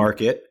AV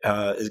market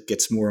it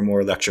gets more and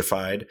more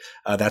electrified,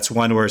 that's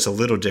one where it's a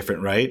little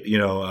different, right?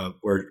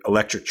 Where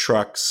electric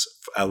trucks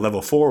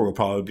level 4 will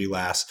probably be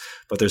last.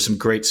 But there's some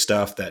great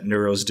stuff that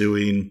Neuro's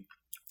doing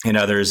and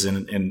others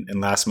in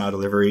last mile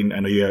delivery. I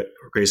know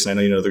Grayson,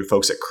 the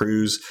folks at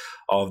Cruise,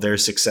 all of their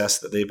success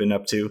that they've been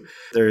up to.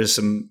 There's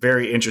some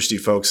very interesting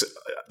folks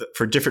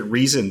for different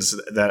reasons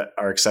that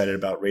are excited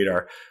about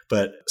radar,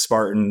 but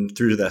Spartan,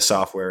 through the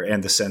software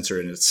and the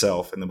sensor in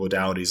itself and the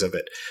modalities of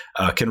it,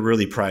 can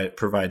really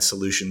provide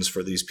solutions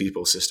for these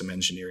people, system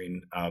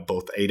engineering,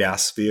 both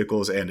ADAS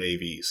vehicles and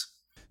AVs.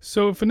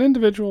 So if an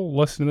individual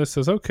listening to this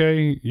says,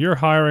 okay, you're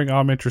hiring,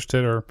 I'm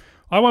interested, or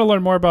I want to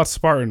learn more about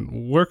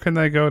Spartan, where can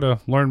they go to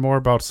learn more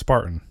about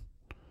Spartan?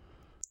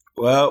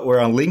 Well, we're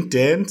on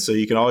LinkedIn, so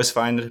you can always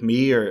find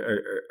me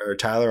or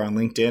Tyler on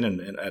LinkedIn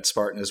and at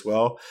Spartan as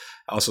well.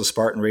 Also,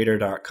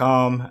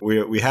 SpartanRadar.com.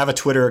 We have a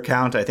Twitter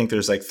account. I think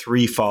there's like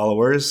 3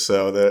 followers,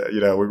 so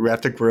we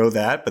have to grow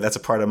that, but that's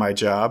a part of my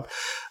job.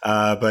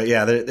 But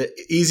yeah, the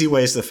easy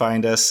ways to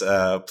find us.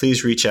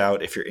 Please reach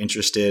out if you're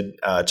interested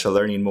to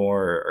learning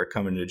more or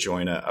coming to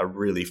join a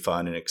really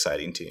fun and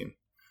exciting team.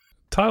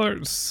 Tyler,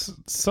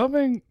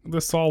 summing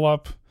this all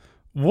up,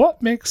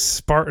 what makes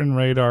Spartan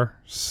Radar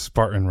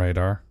Spartan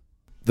Radar?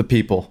 The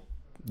people,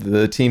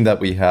 the team that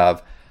we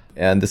have.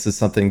 And this is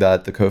something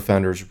that the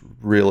co-founders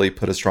really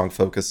put a strong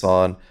focus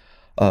on,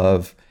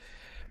 of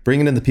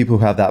bringing in the people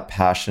who have that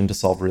passion to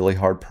solve really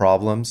hard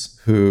problems,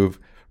 who've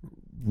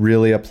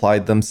really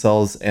applied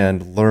themselves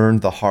and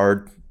learned the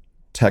hard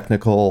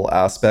technical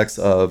aspects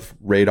of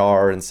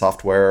radar and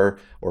software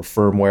or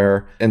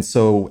firmware. And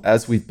so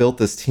as we've built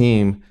this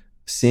team,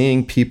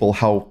 seeing people,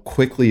 how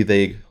quickly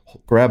they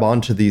grab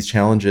onto these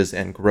challenges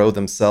and grow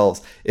themselves,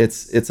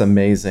 it's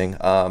amazing.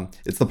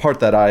 It's the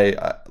part that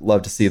I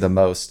love to see the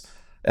most.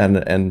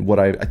 And what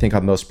I think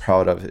I'm most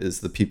proud of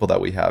is the people that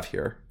we have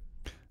here.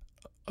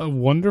 A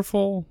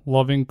wonderful,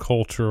 loving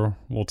culture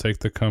will take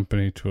the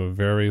company to a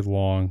very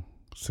long,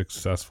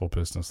 successful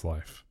business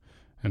life.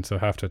 And so I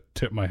have to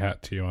tip my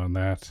hat to you on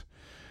that.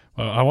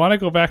 I want to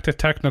go back to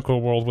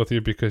technical world with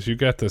you because you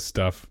get this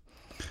stuff.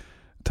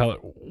 Tell it,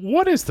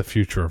 what is the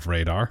future of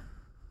radar?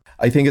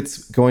 I think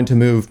it's going to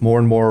move more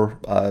and more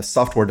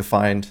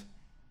software-defined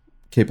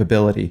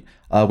capability.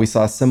 We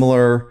saw a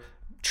similar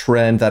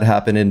trend that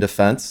happened in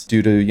defense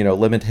due to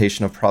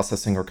limitation of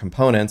processing or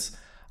components.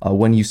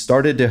 When you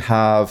started to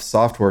have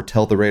software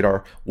tell the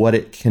radar what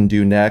it can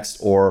do next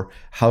or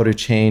how to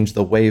change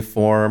the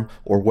waveform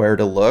or where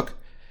to look,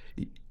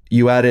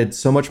 you added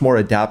so much more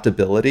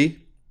adaptability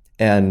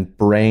and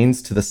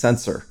brains to the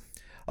sensor.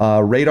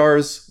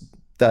 Radars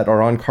that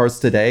are on cars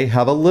today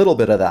have a little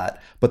bit of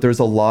that, but there's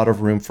a lot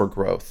of room for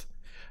growth.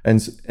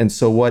 And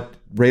so what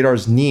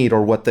radars need,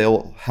 or what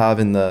they'll have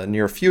in the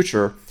near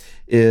future,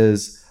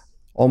 is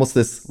almost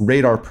this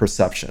radar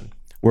perception,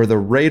 where the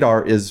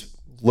radar is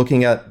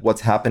looking at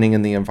what's happening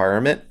in the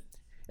environment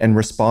and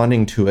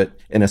responding to it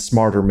in a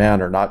smarter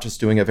manner, not just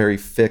doing a very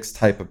fixed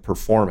type of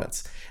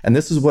performance. And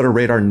this is what a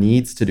radar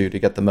needs to do to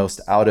get the most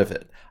out of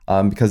it.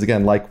 Because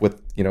again, like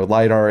with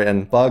LiDAR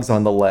and bugs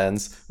on the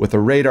lens, with a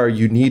radar,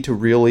 you need to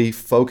really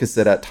focus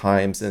it at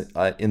times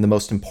in the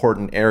most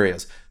important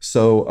areas.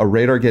 So a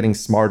radar getting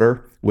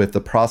smarter with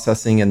the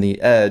processing and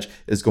the edge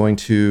is going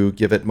to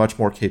give it much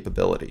more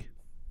capability.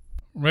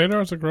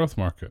 Radar is a growth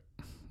market.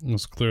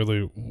 It's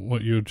clearly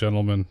what you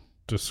gentlemen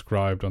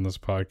described on this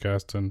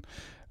podcast. And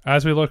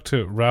as we look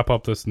to wrap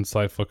up this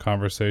insightful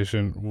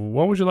conversation,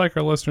 what would you like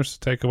our listeners to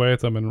take away with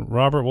them? And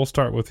Robert, we'll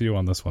start with you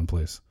on this one,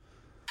 please.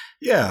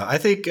 Yeah, I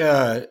think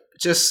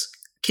just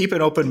keep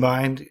an open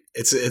mind.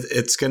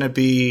 It's going to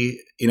be,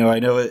 I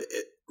know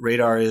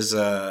radar is,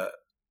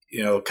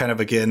 kind of,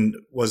 again,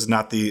 was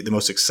not the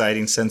most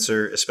exciting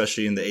sensor,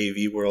 especially in the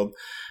AV world.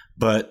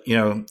 But,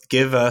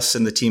 give us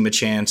and the team a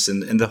chance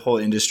and the whole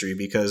industry,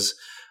 because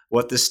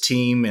what this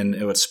team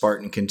and what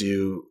Spartan can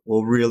do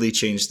will really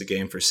change the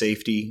game for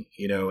safety,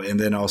 and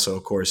then also,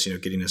 of course,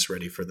 getting us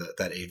ready for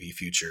that AV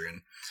future.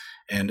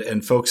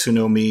 And folks who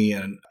know me,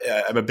 and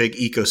I'm a big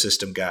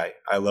ecosystem guy.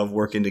 I love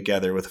working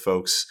together with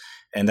folks,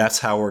 and that's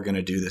how we're going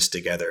to do this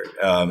together.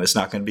 It's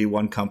not going to be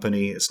one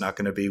company. It's not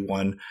going to be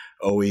one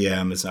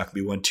OEM. It's not going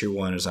to be one tier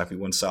one. It's not going to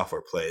be one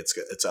software play.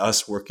 It's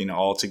us working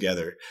all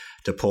together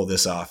to pull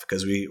this off,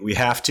 because we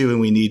have to and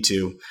we need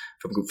to,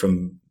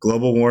 from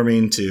global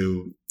warming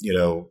to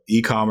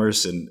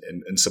e-commerce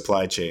and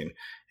supply chain.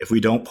 If we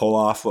don't pull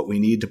off what we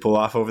need to pull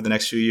off over the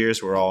next few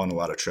years, we're all in a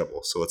lot of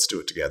trouble. So let's do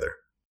it together.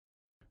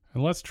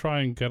 And let's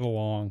try and get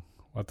along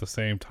at the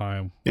same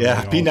time.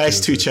 Yeah, be nice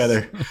to each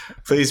other.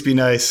 Please be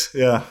nice.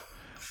 Yeah.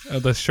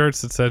 The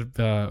shirts that said,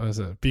 was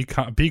it be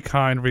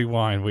kind,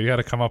 rewind. We got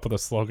to come up with a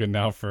slogan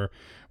now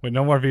with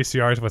no more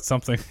VCRs, but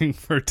something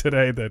for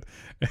today that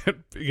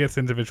gets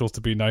individuals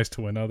to be nice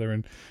to another.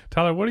 And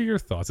Tyler, what are your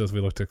thoughts as we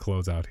look to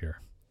close out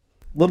here?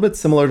 A little bit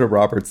similar to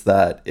Robert's,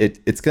 that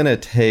it's going to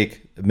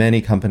take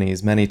many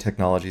companies, many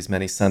technologies,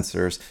 many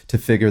sensors to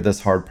figure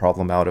this hard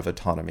problem out of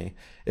autonomy.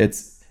 It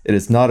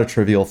is not a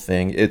trivial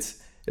thing. It's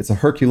a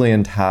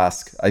Herculean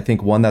task. I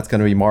think one that's going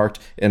to be marked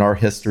in our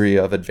history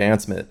of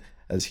advancement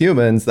as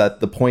humans, that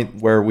the point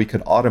where we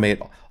could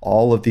automate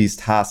all of these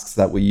tasks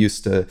that we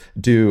used to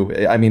do.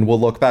 I mean,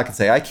 we'll look back and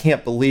say, I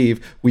can't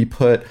believe we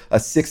put a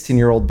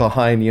 16-year-old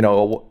behind,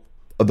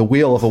 the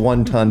wheel of a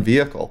 1-ton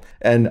vehicle.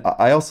 And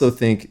I also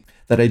think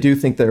that I do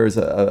think there is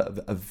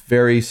a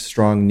very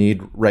strong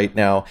need right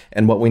now.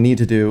 And what we need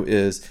to do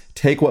is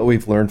take what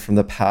we've learned from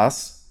the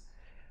past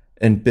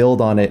and build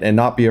on it, and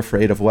not be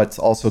afraid of what's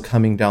also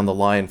coming down the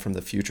line from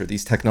the future,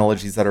 these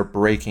technologies that are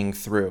breaking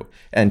through,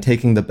 and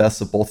taking the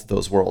best of both of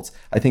those worlds.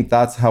 I think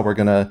that's how we're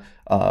going to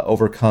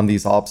overcome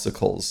these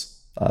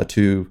obstacles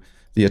to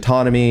the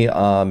autonomy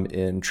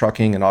in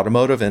trucking and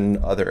automotive and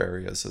other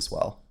areas as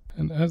well.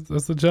 And as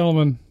the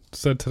gentleman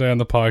said today on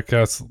the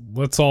podcast,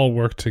 let's all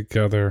work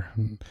together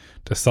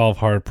to solve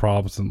hard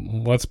problems,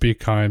 and let's be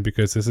kind,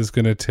 because this is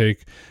going to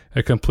take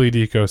a complete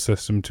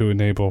ecosystem to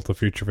enable the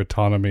future of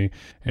autonomy.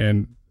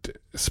 And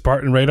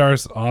Spartan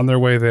Radar's on their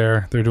way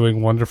there. They're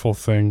doing wonderful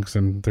things,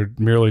 and they're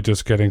merely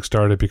just getting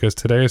started, because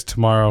today is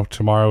tomorrow,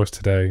 tomorrow is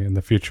today, and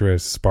the future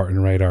is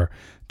Spartan Radar.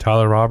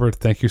 Tyler, Robert,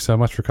 thank you so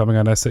much for coming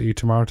on SAE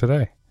Tomorrow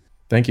Today.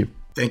 Thank you.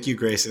 Thank you,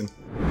 Grayson.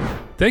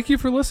 Thank you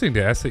for listening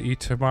to SAE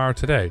Tomorrow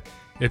Today.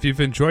 If you've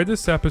enjoyed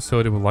this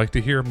episode and would like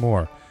to hear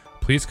more,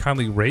 please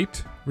kindly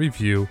rate,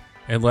 review,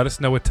 and let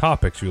us know what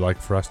topics you'd like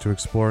for us to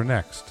explore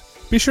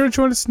next. Be sure to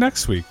join us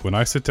next week when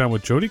I sit down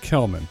with Jody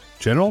Kelman,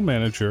 General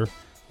Manager,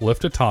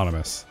 Lyft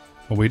Autonomous,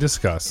 when we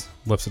discuss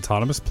Lyft's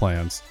autonomous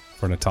plans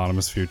for an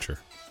autonomous future.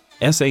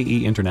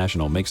 SAE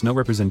International makes no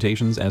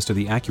representations as to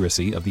the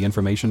accuracy of the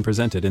information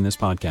presented in this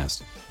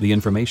podcast. The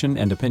information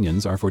and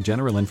opinions are for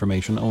general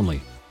information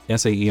only.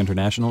 SAE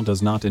International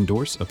does not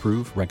endorse,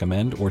 approve,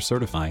 recommend, or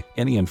certify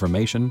any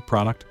information,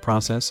 product,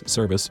 process,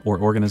 service, or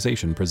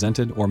organization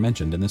presented or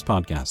mentioned in this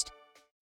podcast.